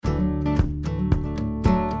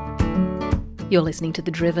You're listening to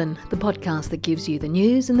The Driven, the podcast that gives you the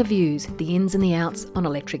news and the views, the ins and the outs on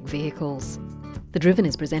electric vehicles. The Driven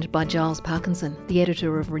is presented by Giles Parkinson, the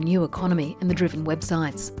editor of Renew Economy and The Driven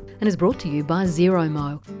websites, and is brought to you by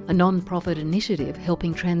ZeroMo, a non-profit initiative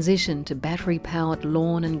helping transition to battery-powered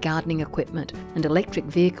lawn and gardening equipment and electric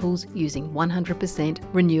vehicles using 100%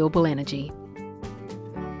 renewable energy.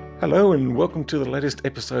 Hello and welcome to the latest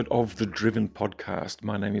episode of The Driven podcast.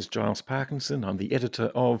 My name is Giles Parkinson. I'm the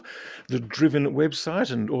editor of The Driven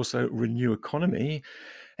website and also Renew Economy.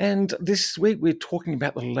 And this week we're talking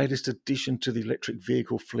about the latest addition to the electric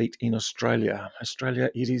vehicle fleet in Australia.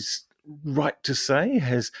 Australia, it is right to say,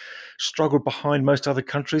 has struggled behind most other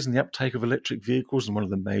countries in the uptake of electric vehicles. And one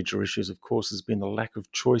of the major issues, of course, has been the lack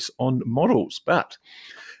of choice on models. But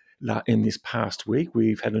in this past week,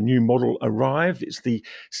 we've had a new model arrive. It's the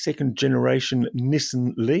second generation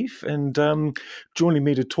Nissan Leaf. And joining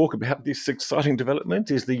me to talk about this exciting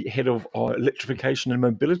development is the head of electrification and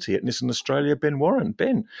mobility at Nissan Australia, Ben Warren.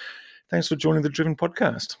 Ben, thanks for joining the Driven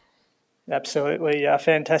podcast. Absolutely,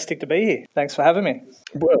 fantastic to be here. Thanks for having me.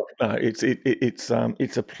 Well, it's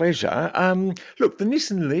a pleasure. Look, the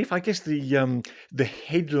Nissan Leaf. I guess the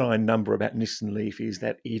headline number about Nissan Leaf is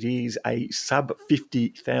that it is a sub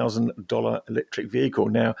 $50,000 electric vehicle.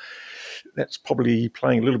 Now, that's probably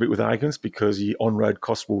playing a little bit with arguments because the on-road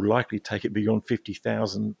cost will likely take it beyond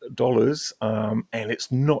 $50,000, and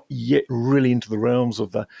it's not yet really into the realms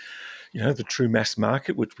of the true mass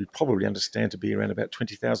market, which we probably understand to be around about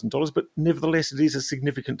 $20,000. But nevertheless, it is a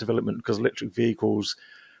significant development because electric vehicles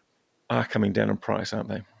are coming down in price, aren't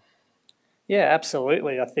they? Yeah,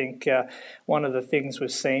 absolutely. I think one of the things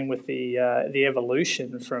we've seen with the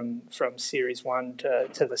evolution from Series 1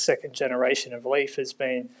 to the second generation of Leaf has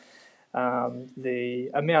been the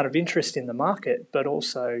amount of interest in the market, but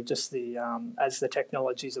also just the as the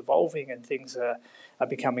technology is evolving and things are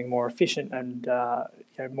becoming more efficient and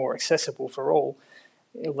more accessible for all.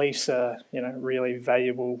 Leafs are really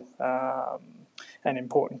valuable and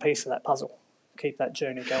important piece of that puzzle. Keep that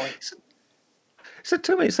journey going. So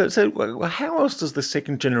tell me, so how else does the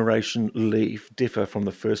second generation Leaf differ from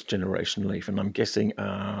the first generation Leaf? And I'm guessing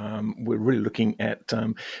we're really looking at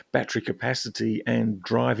battery capacity and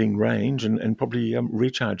driving range and probably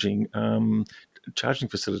recharging charging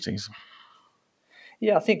facilities.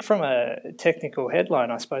 Yeah, I think from a technical headline,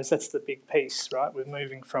 I suppose that's the big piece, right? We're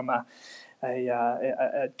moving from a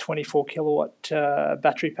 24 kilowatt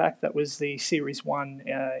battery pack that was the Series 1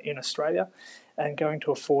 in Australia, and going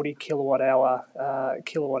to a 40 kilowatt hour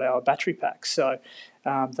battery pack. So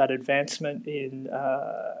that advancement in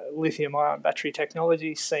lithium-ion battery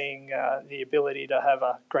technology, seeing the ability to have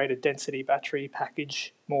a greater density battery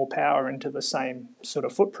package more power into the same sort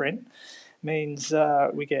of footprint, means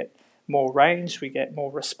we get more range, we get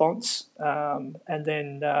more response, and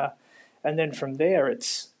then from there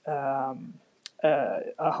it's a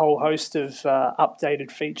whole host of updated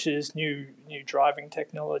features, new driving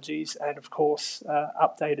technologies, and of course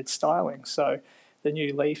updated styling. So the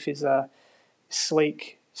new Leaf is a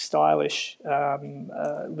sleek, stylish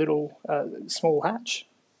little small hatch.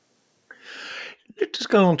 Let's just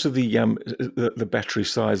go on to the battery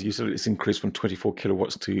size. You said it's increased from 24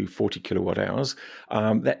 kilowatts to 40 kilowatt hours.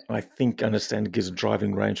 That, I understand, gives a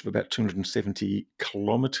driving range of about 270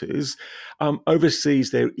 kilometres.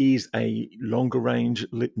 Overseas, there is a longer range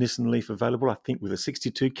Nissan Leaf available, I think, with a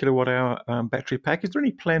 62 kilowatt hour battery pack. Is there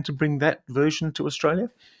any plan to bring that version to Australia?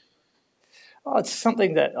 Oh, it's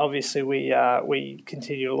something that obviously we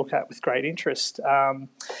continue to look at with great interest.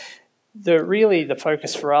 The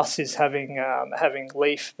focus for us is having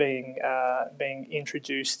Leaf being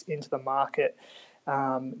introduced into the market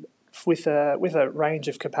with a range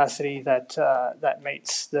of capacity that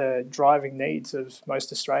meets the driving needs of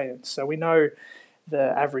most Australians. So we know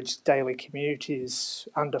the average daily commute is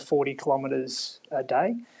under 40 kilometres a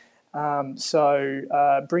day.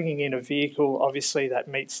 So bringing in a vehicle, obviously, that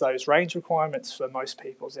meets those range requirements for most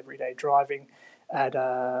people's everyday driving at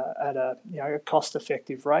a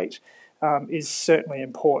cost-effective rate is certainly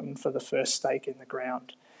important for the first stake in the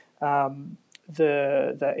ground.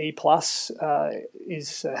 The E Plus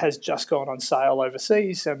has just gone on sale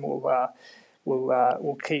overseas, and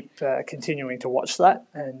we'll keep continuing to watch that,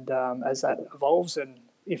 and as that evolves, and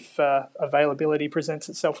if availability presents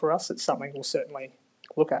itself for us, it's something we'll certainly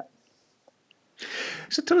look at.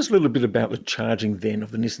 So tell us a little bit about the charging then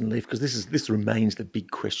of the Nissan Leaf, because this remains the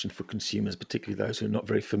big question for consumers, particularly those who are not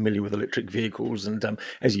very familiar with electric vehicles. And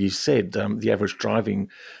as you said, the average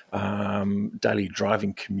daily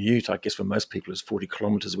driving commute, I guess for most people, is 40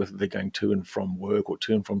 kilometres, whether they're going to and from work or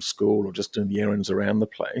to and from school or just doing the errands around the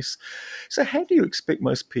place. So how do you expect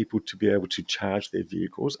most people to be able to charge their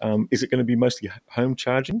vehicles? Is it going to be mostly home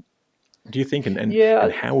charging, do you think? And Yeah,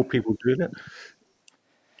 how will people do that?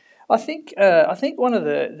 I think one of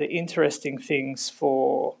the interesting things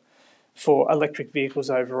for electric vehicles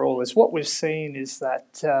overall is what we've seen is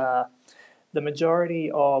that the majority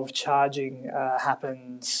of charging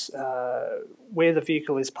happens where the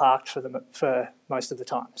vehicle is parked for most of the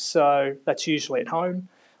time. So that's usually at home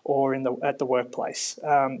or at the workplace,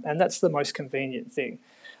 and that's the most convenient thing.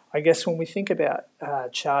 I guess when we think about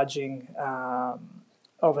charging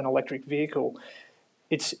of an electric vehicle,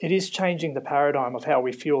 it is changing the paradigm of how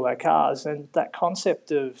we fuel our cars, and that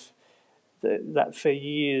concept of that for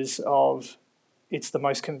years of it's the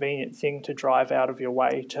most convenient thing to drive out of your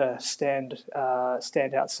way to stand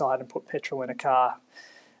outside and put petrol in a car.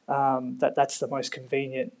 That's the most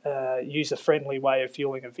convenient, user-friendly way of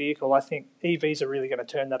fueling a vehicle. I think EVs are really going to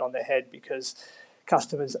turn that on their head because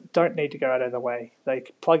customers don't need to go out of their way. They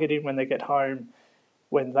plug it in when they get home.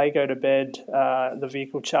 When they go to bed, the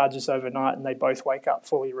vehicle charges overnight and they both wake up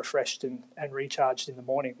fully refreshed and recharged in the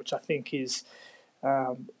morning, which I think is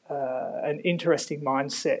an interesting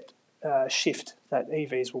mindset shift that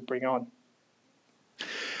EVs will bring on.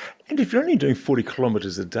 And if you're only doing 40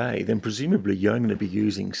 kilometres a day, then presumably you're only going to be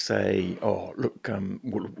using, say,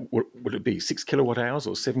 would it be 6 kilowatt hours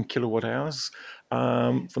or 7 kilowatt hours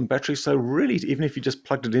from battery? So really, even if you just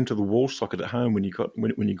plugged it into the wall socket at home when you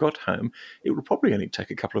got home, it would probably only take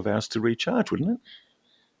a couple of hours to recharge, wouldn't it?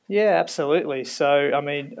 Yeah, absolutely. So, I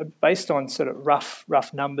mean, based on sort of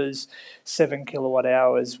rough numbers, 7 kilowatt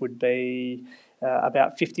hours would be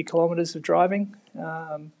about 50 kilometres of driving,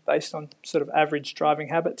 based on sort of average driving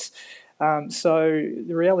habits. So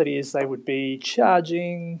the reality is they would be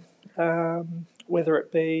charging, whether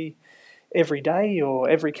it be every day or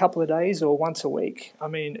every couple of days or once a week. I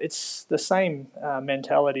mean, it's the same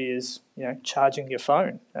mentality as charging your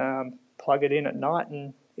phone. Plug it in at night,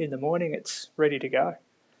 and in the morning it's ready to go.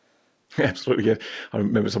 Absolutely, yeah. I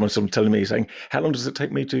remember someone telling me, saying, "How long does it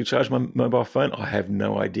take me to charge my mobile phone?" I have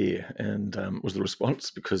no idea, and was the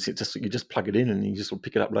response, because you just plug it in and you just will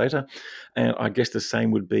pick it up later. And I guess the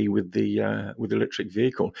same would be with the electric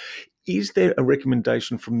vehicle. Is there a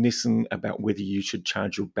recommendation from Nissan about whether you should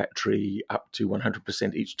charge your battery up to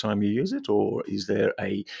 100% each time you use it, or is there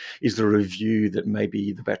a view that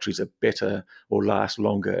maybe the batteries are better or last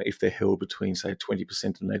longer if they're held between, say,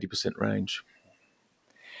 20% and 80% range?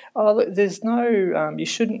 Oh, look, there's no. You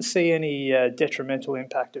shouldn't see any detrimental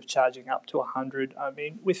impact of charging up to 100. I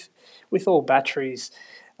mean, with all batteries,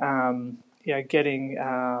 getting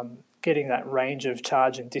that range of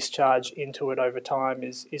charge and discharge into it over time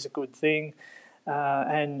is a good thing.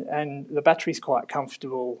 And the battery's quite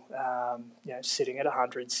comfortable, sitting at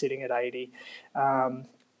 100, sitting at 80.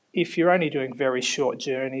 If you're only doing very short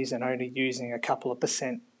journeys and only using a couple of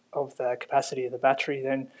percent of the capacity of the battery,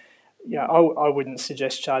 then I wouldn't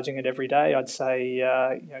suggest charging it every day. I'd say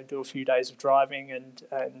do a few days of driving and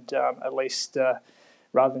at least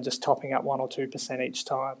rather than just topping up 1 or 2% each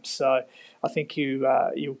time. So I think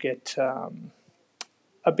you'll get a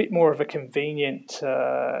bit more of a convenient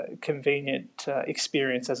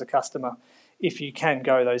experience as a customer if you can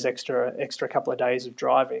go those extra couple of days of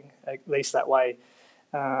driving. At least that way.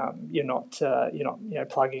 You're not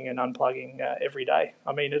plugging and unplugging every day.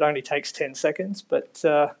 I mean, it only takes 10 seconds, but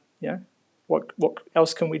what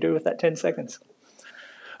else can we do with that 10 seconds?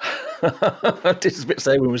 It's a bit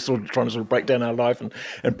sad when we're sort of trying to break down our life and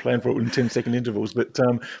plan for it in 10-second intervals. But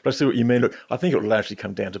I see what you mean. Look, I think it will actually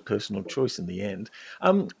come down to personal choice in the end.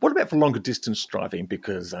 What about for longer distance driving?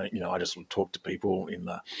 Because I just sort of talk to people in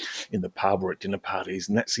the pub or at dinner parties,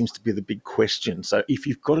 and that seems to be the big question. So if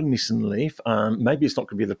you've got a Nissan Leaf, maybe it's not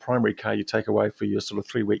going to be the primary car you take away for your sort of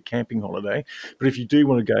 3-week camping holiday. But if you do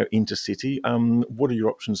want to go intercity, what are your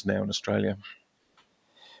options now in Australia?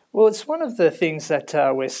 Well, it's one of the things that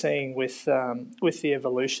we're seeing with the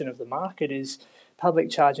evolution of the market is public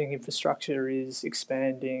charging infrastructure is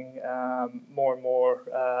expanding more and more.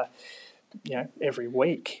 Every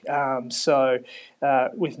week. So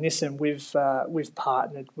with Nissan, we've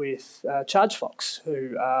partnered with ChargeFox,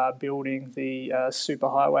 who are building the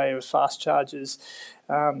superhighway of fast chargers,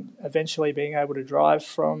 eventually being able to drive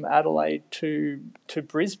from Adelaide to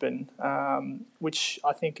Brisbane, which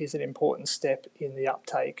I think is an important step in the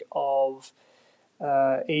uptake of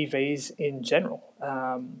EVs in general,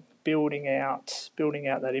 building out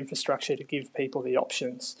that infrastructure to give people the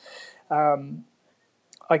options.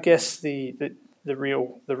 I guess the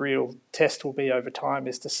real test will be over time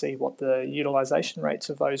is to see what the utilisation rates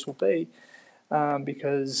of those will be,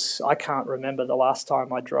 because I can't remember the last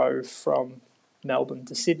time I drove from Melbourne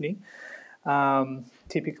to Sydney.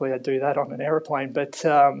 Typically, I do that on an aeroplane, but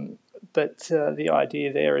the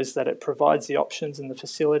idea there is that it provides the options and the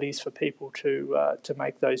facilities for people to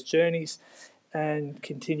make those journeys and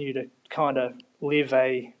continue to kind of live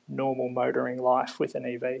a normal motoring life with an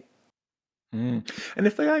EV. Mm. And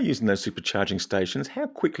if they are using those supercharging stations, how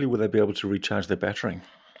quickly will they be able to recharge their battery?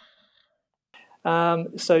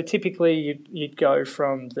 So typically you'd go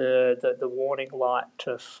from the warning light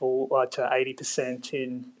to full to 80%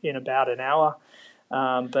 in about an hour,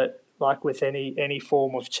 but like with any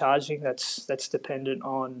form of charging, that's dependent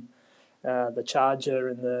on the charger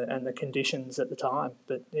and the conditions at the time.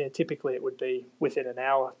 But yeah, typically it would be within an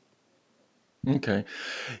hour. Okay.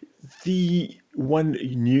 The one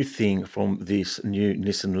new thing from this new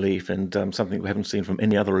Nissan Leaf, and something we haven't seen from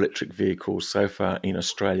any other electric vehicles so far in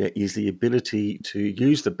Australia, is the ability to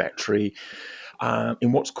use the battery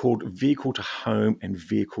in what's called vehicle to home and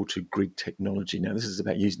vehicle to grid technology. Now, this is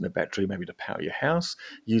about using the battery maybe to power your house,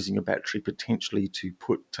 using a battery potentially to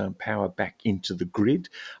put power back into the grid.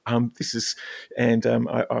 I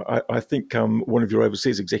think one of your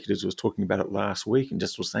overseas executives was talking about it last week and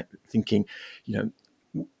just was thinking, you know,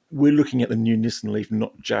 we're looking at the new Nissan Leaf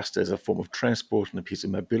not just as a form of transport and a piece of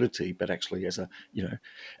mobility, but actually as a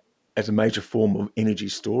major form of energy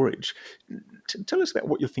storage. Tell us about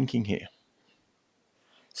what you're thinking here.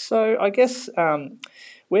 So I guess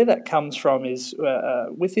where that comes from is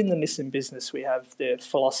within the Nissan business we have the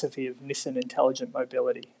philosophy of Nissan Intelligent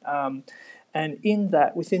Mobility, and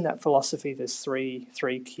within that philosophy there's three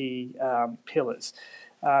key pillars.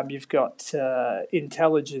 You've got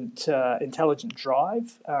intelligent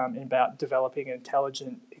drive, about developing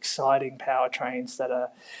intelligent, exciting powertrains that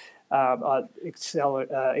are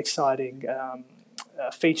exciting.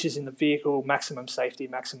 Features in the vehicle, maximum safety,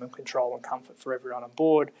 maximum control and comfort for everyone on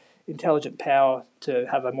board, intelligent power to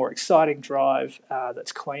have a more exciting drive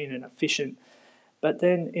that's clean and efficient, but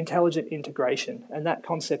then intelligent integration. And that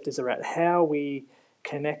concept is around how we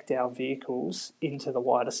connect our vehicles into the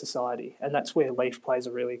wider society. And that's where Leaf plays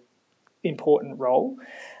a really important role,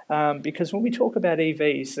 because when we talk about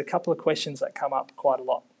EVs, a couple of questions that come up quite a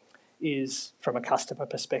lot is from a customer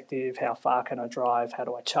perspective, how far can I drive, how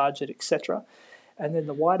do I charge it, etc. And then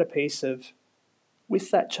the wider piece of,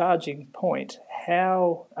 with that charging point,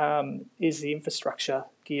 how is the infrastructure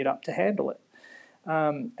geared up to handle it?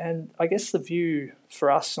 And I guess the view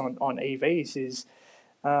for us on EVs is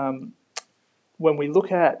when we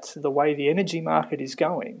look at the way the energy market is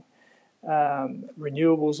going,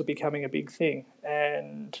 renewables are becoming a big thing.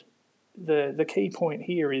 And the key point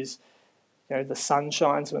here is, the sun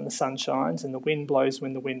shines when the sun shines and the wind blows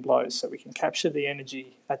when the wind blows. So we can capture the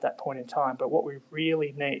energy at that point in time. But what we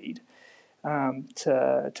really need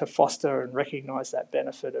to foster and recognise that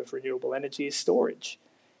benefit of renewable energy is storage.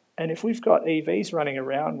 And if we've got EVs running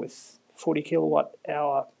around with 40 kilowatt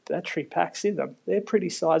hour battery packs in them, they're pretty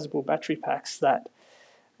sizable battery packs that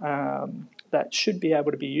should be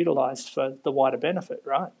able to be utilised for the wider benefit,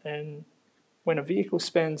 right? And when a vehicle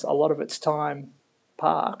spends a lot of its time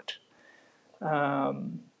parked,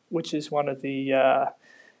 which is one of the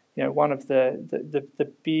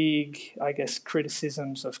big, I guess,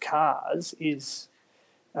 criticisms of cars is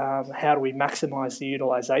how do we maximise the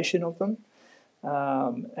utilisation of them,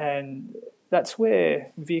 and that's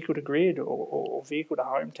where vehicle to grid or vehicle to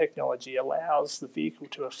home technology allows the vehicle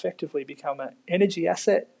to effectively become an energy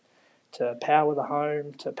asset to power the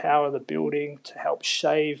home, to power the building, to help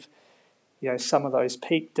shave some of those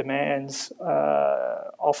peak demands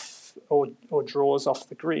off or draws off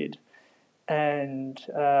the grid, and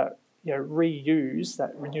reuse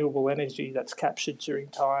that renewable energy that's captured during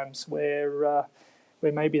times where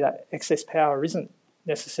maybe that excess power isn't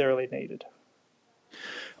necessarily needed.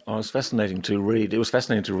 It was fascinating to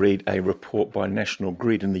read a report by National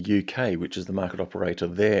Grid in the UK, which is the market operator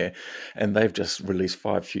there, and they've just released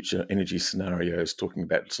 5 future energy scenarios talking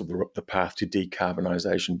about sort of the path to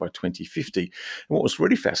decarbonisation by 2050. And what was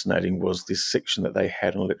really fascinating was this section that they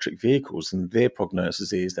had on electric vehicles, and their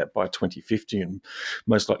prognosis is that by 2050, and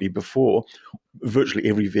most likely before, virtually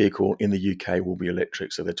every vehicle in the UK will be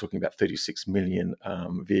electric. So they're talking about 36 million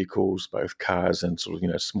vehicles, both cars and sort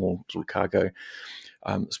of, small sort of cargo,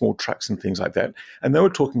 small trucks and things like that. And they were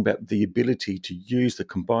talking about the ability to use the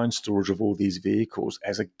combined storage of all these vehicles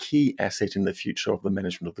as a key asset in the future of the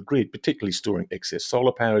management of the grid, particularly storing excess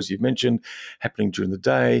solar power, as you've mentioned, happening during the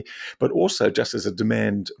day, but also just as a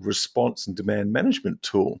demand response and demand management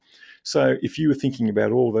tool. So if you were thinking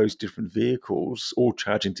about all those different vehicles all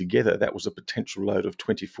charging together, that was a potential load of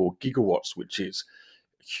 24 gigawatts, which is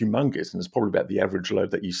humongous, and it's probably about the average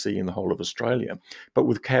load that you see in the whole of Australia. But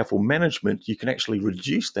with careful management, you can actually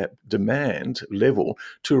reduce that demand level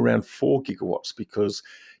to around 4 gigawatts because,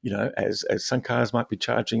 as some cars might be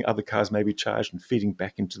charging, other cars may be charged and feeding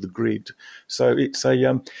back into the grid. So it's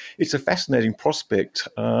a fascinating prospect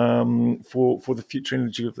for the future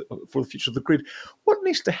energy for the future of the grid. What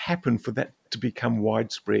needs to happen for that to become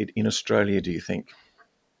widespread in Australia, do you think?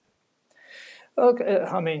 Look,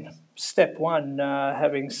 I mean, step one,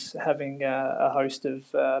 having a host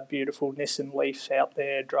of beautiful Nissan Leafs out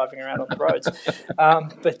there driving around on the roads.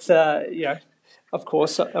 But of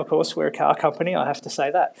course, we're a car company. I have to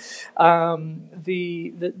say that.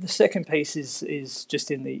 The second piece is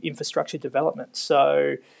just in the infrastructure development.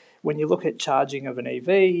 So when you look at charging of an EV,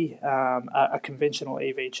 a conventional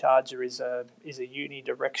EV charger is a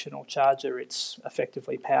unidirectional charger. It's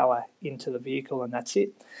effectively power into the vehicle, and that's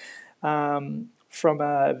it. From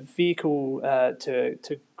a vehicle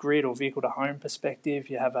to grid or vehicle to home perspective,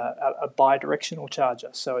 you have a bi-directional charger,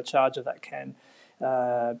 so a charger that can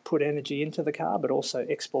put energy into the car but also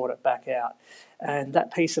export it back out. And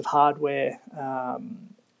that piece of hardware,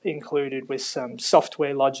 included with some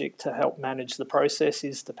software logic to help manage the process,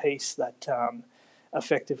 is the piece that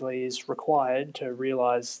effectively is required to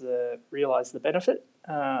realise the benefit.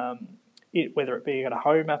 Whether it be in a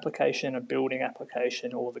home application, a building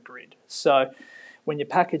application, or the grid. So when you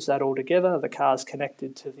package that all together, the car's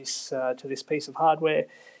connected to this piece of hardware.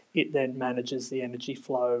 It then manages the energy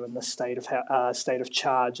flow and the state of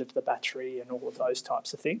charge of the battery and all of those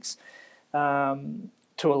types of things, to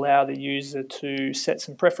allow the user to set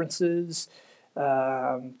some preferences,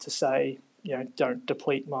 to say, don't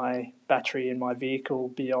deplete my battery in my vehicle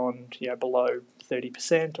beyond, below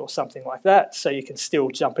 30% or something like that. So you can still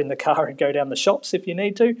jump in the car and go down the shops if you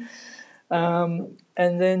need to. And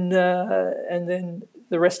then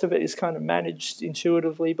the rest of it is kind of managed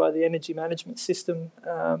intuitively by the energy management system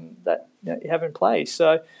that you have in place.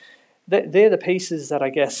 So they're the pieces that I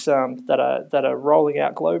guess that are rolling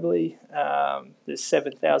out globally. There's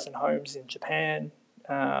 7,000 homes in Japan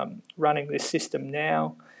running this system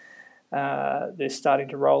now. They're starting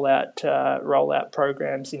to roll out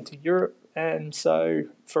programs into Europe, and so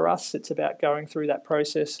for us, it's about going through that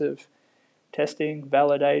process of testing,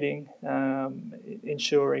 validating,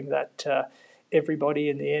 ensuring that everybody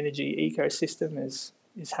in the energy ecosystem is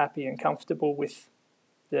happy and comfortable with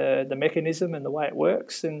the mechanism and the way it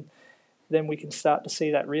works, and then we can start to see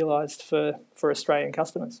that realised for Australian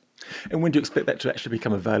customers. And when do you expect that to actually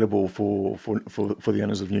become available for the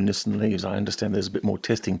owners of new Nissan Leafs? I understand there's a bit more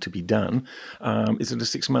testing to be done. Is it a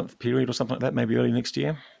 6-month period or something like that, maybe early next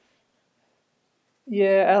year?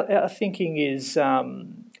 Yeah, our thinking is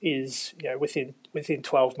within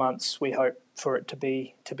 12 months we hope for it to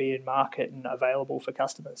be in market and available for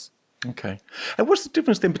customers. Okay. And what's the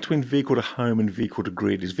difference then between vehicle to home and vehicle to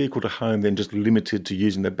grid? Is vehicle to home then just limited to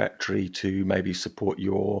using the battery to maybe support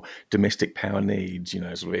your domestic power needs,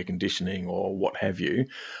 sort of air conditioning or what have you?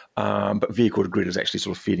 But vehicle to grid is actually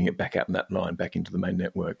sort of feeding it back out in that line, back into the main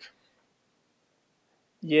network.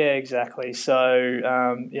 Yeah, exactly.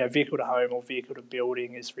 So, vehicle to home or vehicle to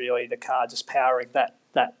building is really the car just powering that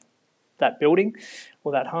building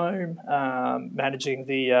or that home, managing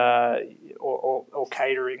the or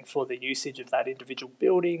catering for the usage of that individual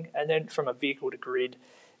building. And then from a vehicle to grid,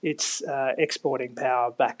 it's exporting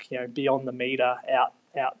power back, beyond the meter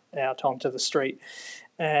out onto the street.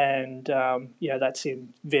 And that's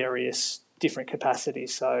in various different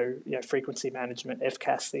capacities. So, frequency management,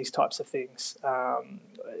 FCAS, these types of things.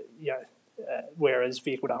 Whereas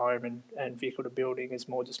vehicle to home and vehicle to building is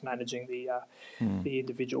more just managing the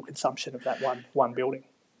individual consumption of that one building.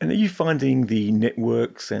 And are you finding the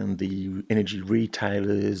networks and the energy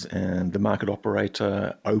retailers and the market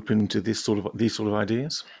operator open to these sort of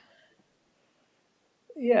ideas?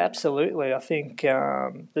 Yeah, absolutely. I think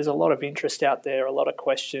there's a lot of interest out there, a lot of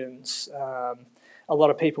questions, a lot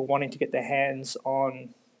of people wanting to get their hands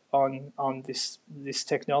on this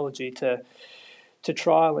technology to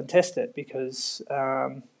trial and test it, because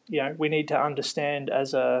we need to understand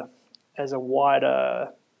as a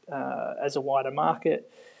wider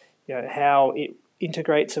market, how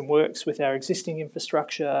integrates and works with our existing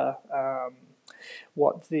infrastructure,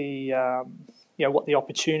 what the what the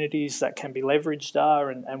opportunities that can be leveraged are,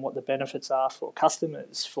 and what the benefits are for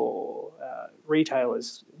customers, for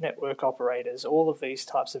retailers, network operators, all of these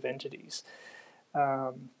types of entities,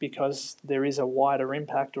 because there is a wider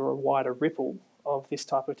impact or a wider ripple of this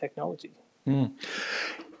type of technology. Mm.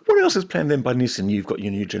 What else is planned then by Nissan? You've got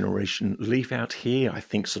your new generation Leaf out here. I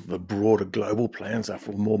think sort of the broader global plans are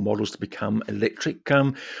for more models to become electric.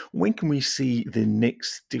 When can we see the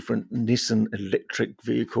next different Nissan electric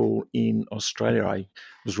vehicle in Australia? I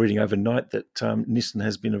was reading overnight that Nissan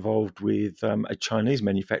has been involved with a Chinese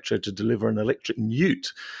manufacturer to deliver an electric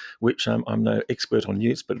ute, which I'm no expert on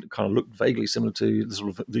utes, but it kind of looked vaguely similar to the sort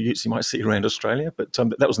of the utes you might see around Australia. But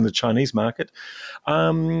that was in the Chinese market.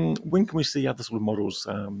 When can we see other sort of models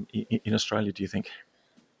in Australia, do you think?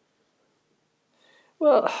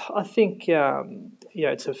 Well, I think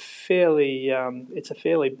it's a fairly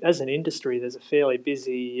as an industry, there's a fairly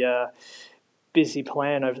busy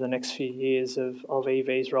plan over the next few years of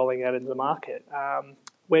EVs rolling out into the market.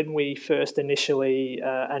 When we first initially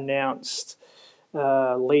announced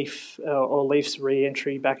Leaf's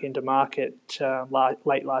re-entry back into market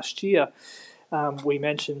late last year, we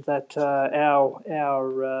mentioned that our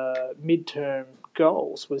midterm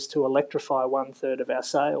goals was to electrify 1/3 of our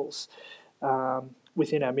sales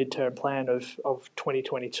within our midterm plan of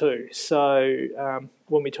 2022. So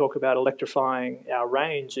when we talk about electrifying our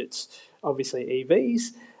range, it's obviously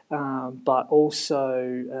EVs, but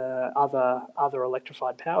also other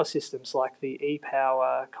electrified power systems like the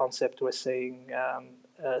e-power concept we're seeing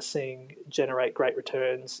generate great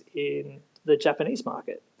returns in the Japanese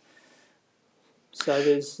market. So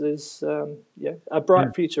there's a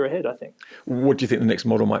bright future ahead, I think. What do you think the next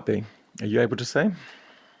model might be? Are you able to say?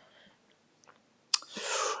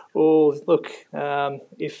 Well, look,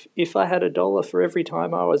 if I had $1 for every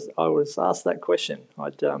time I was asked that question,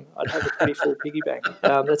 I'd have a pretty full piggy bank.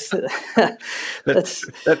 That's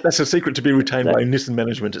a secret to be retained by Nissan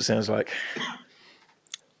management, it sounds like.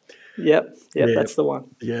 Yep, that's the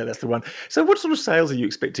one. Yeah, that's the one. So what sort of sales are you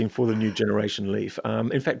expecting for the new generation Leaf?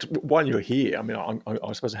 In fact, while you're here, I mean,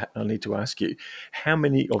 I suppose I need to ask you, how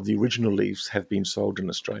many of the original Leafs have been sold in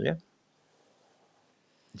Australia?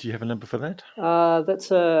 Do you have a number for that? That's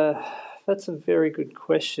a very good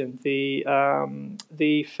question.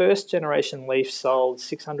 The first generation Leaf sold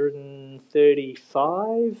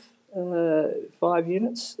 635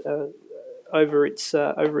 units over its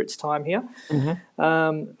time here.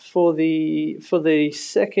 Mm-hmm. For the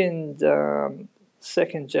second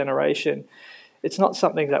generation, it's not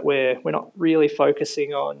something that we're not really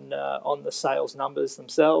focusing on the sales numbers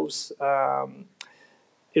themselves.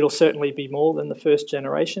 It'll certainly be more than the first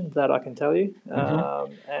generation, that I can tell you.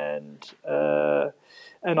 Mm-hmm.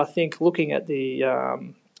 And I think looking at the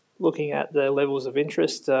levels of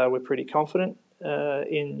interest, we're pretty confident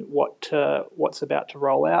in what's about to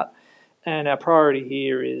roll out. And our priority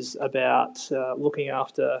here is about looking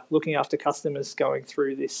after customers going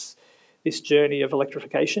through this journey of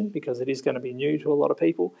electrification, because it is going to be new to a lot of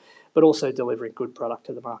people, but also delivering good product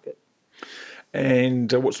to the market. And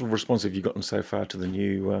what sort of response have you gotten so far to the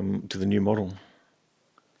new model?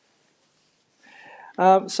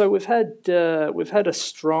 So we've had a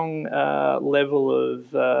strong level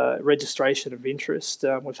of registration of interest.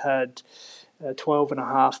 We've had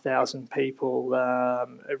 12,500 people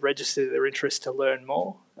register their interest to learn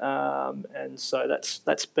more, and so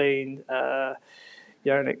that's been an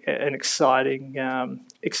exciting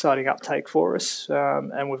uptake for us.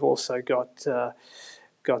 And we've also got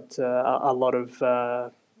a lot of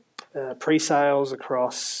pre-sales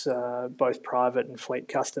across both private and fleet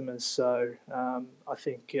customers. So I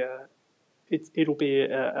think it'll be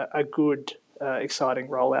a good, exciting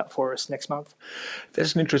rollout for us next month.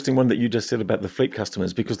 That's an interesting one that you just said about the fleet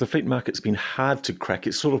customers, because the fleet market's been hard to crack.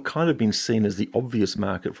 It's sort of kind of been seen as the obvious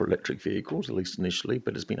market for electric vehicles, at least initially,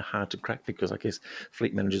 but it's been hard to crack because I guess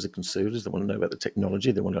fleet managers are conservatives. They want to know about the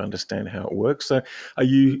technology. They want to understand how it works. So are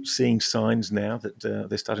you seeing signs now that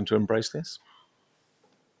they're starting to embrace this?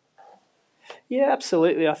 Yeah,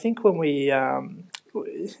 absolutely. I think when we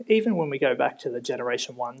even when we go back to the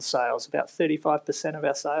Generation 1 sales, about 35% of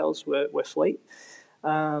our sales were fleet.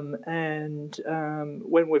 And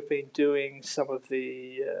when we've been doing some of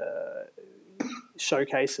the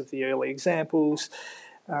showcase of the early examples,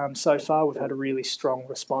 so far we've had a really strong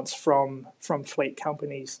response from fleet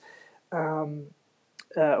companies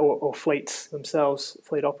or fleets themselves,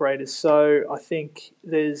 fleet operators. So I think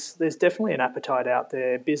there's definitely an appetite out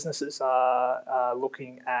there. Businesses are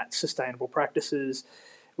looking at sustainable practices.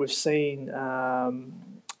 We've seen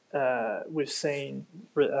we've seen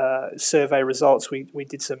survey results. We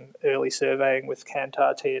did some early surveying with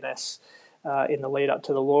Kantar TNS in the lead up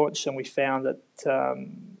to the launch, and we found that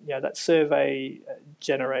that survey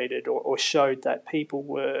generated or showed that people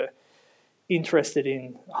were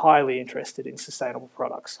highly interested in sustainable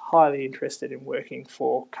products, highly interested in working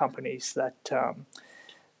for companies that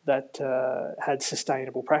had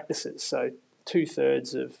sustainable practices. So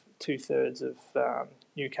two-thirds of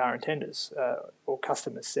new car intenders or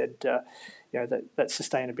customers said that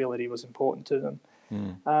sustainability was important to them.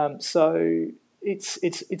 So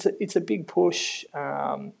it's a big push,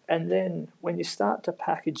 and then when you start to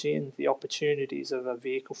package in the opportunities of a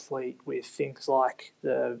vehicle fleet with things like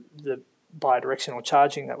the bidirectional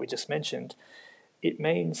charging that we just mentioned, it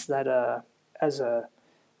means that as a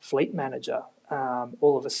fleet manager,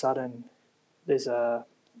 all of a sudden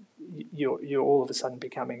you're all of a sudden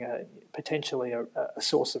becoming potentially a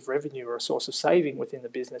source of revenue or a source of saving within the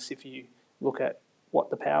business if you look at what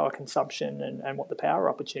the power consumption and what the power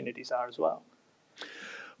opportunities are as well.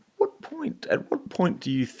 At what point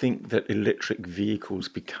do you think that electric vehicles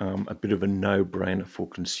become a bit of a no-brainer for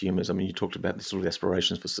consumers? I mean, you talked about the sort of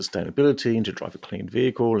aspirations for sustainability and to drive a clean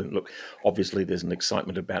vehicle. And look, obviously there's an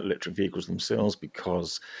excitement about electric vehicles themselves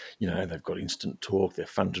because, they've got instant torque, they're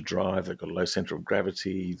fun to drive, they've got a low center of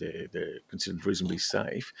gravity, they're considered reasonably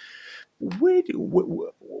safe.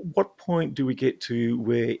 What point do we get to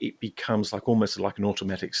where it becomes almost like an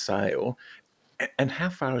automatic sale? And how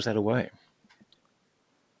far is that away?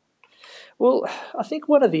 Well, I think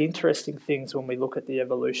one of the interesting things when we look at the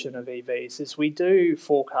evolution of EVs is we do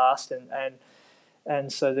forecast,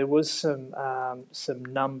 and so there was some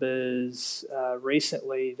numbers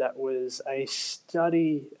recently. That was a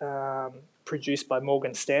study produced by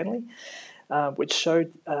Morgan Stanley, which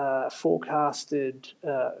showed forecasted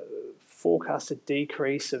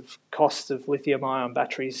decrease of cost of lithium-ion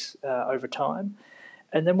batteries over time.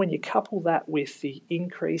 And then when you couple that with the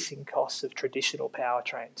increasing costs of traditional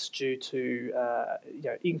powertrains due to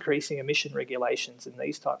increasing emission regulations and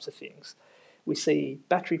these types of things, we see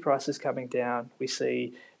battery prices coming down. We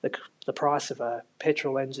see the price of a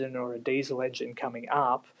petrol engine or a diesel engine coming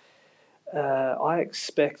up. I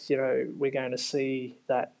expect we're going to see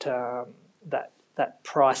that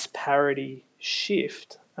price parity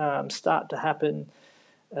shift start to happen.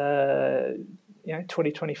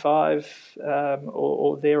 2025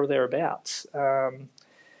 or there or thereabouts.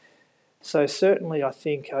 So certainly I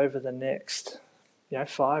think over the next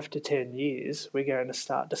 5 to 10 years, we're going to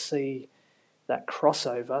start to see that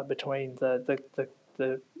crossover between the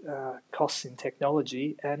costs in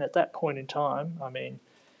technology, and at that point in time, I mean,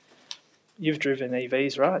 you've driven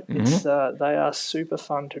EVs, right? Mm-hmm. They are super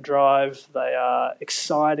fun to drive. They are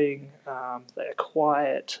exciting. They are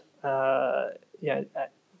quiet.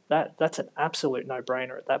 That's an absolute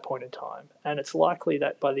no-brainer at that point in time. And it's likely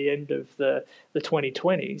that by the end of the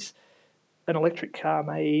 2020s, an electric car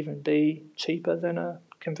may even be cheaper than a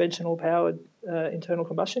conventional powered internal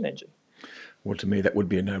combustion engine. Well, to me, that would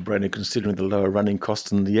be a no-brainer considering the lower running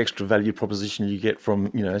costs and the extra value proposition you get from,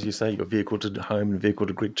 as you say, your vehicle to home and vehicle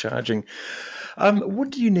to grid charging. What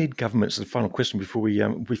do you need governments, the final question before we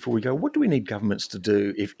go, what do we need governments to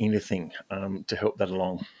do, if anything, to help that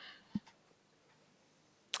along?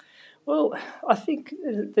 Well, I think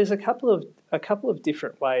there's a couple of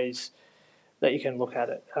different ways that you can look at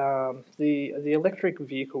it. The electric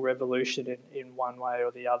vehicle revolution in one way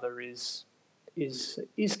or the other is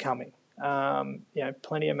coming.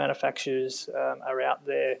 Plenty of manufacturers are out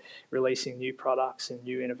there releasing new products and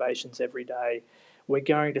new innovations every day. We're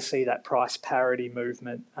going to see that price parity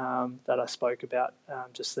movement that I spoke about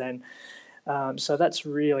just then. So that's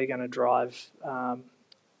really going to drive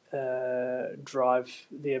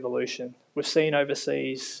the evolution. We've seen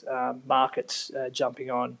overseas markets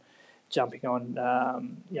jumping on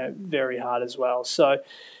very hard as well. So,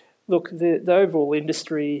 look, the overall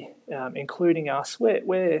industry, including us,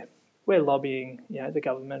 we're lobbying the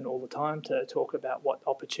government all the time to talk about what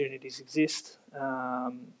opportunities exist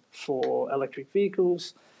for electric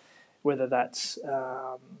vehicles, whether that's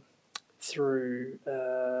through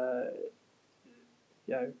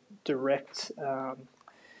direct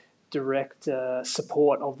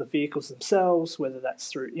support of the vehicles themselves, whether that's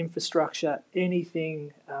through infrastructure,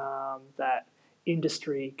 anything that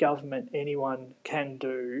industry, government, anyone can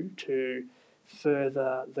do to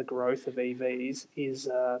further the growth of EVs is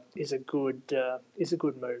a good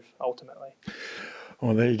move ultimately.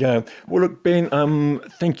 Well, there you go. Well, look, Ben,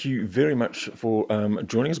 thank you very much for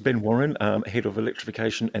joining us. Ben Warren, Head of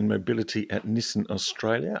Electrification and Mobility at Nissan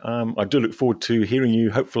Australia. I do look forward to hearing you,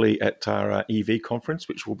 hopefully, at our EV conference,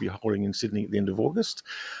 which we'll be holding in Sydney at the end of August.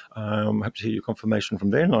 Hope to hear your confirmation from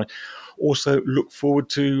there. And I also look forward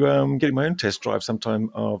to getting my own test drive sometime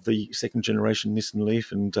of the second generation Nissan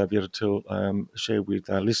Leaf and be able to share with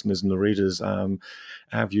our listeners and the readers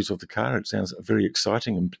our views of the car. It sounds very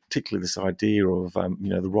exciting, and particularly this idea of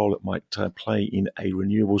the role it might play in a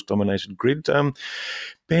renewables-dominated grid.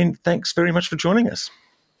 Ben, thanks very much for joining us.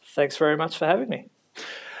 Thanks very much for having me.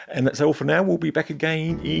 And that's all for now. We'll be back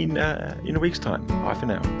again in a week's time. Bye for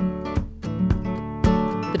now.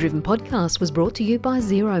 The Driven podcast was brought to you by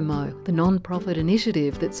ZeroMo, the non-profit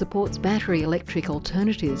initiative that supports battery electric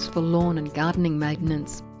alternatives for lawn and gardening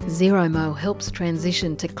maintenance. ZeroMo helps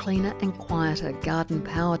transition to cleaner and quieter garden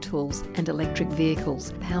power tools and electric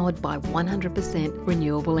vehicles powered by 100%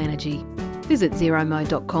 renewable energy. Visit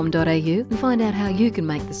zeromo.com.au and find out how you can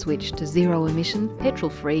make the switch to zero-emission,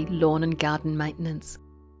 petrol-free lawn and garden maintenance.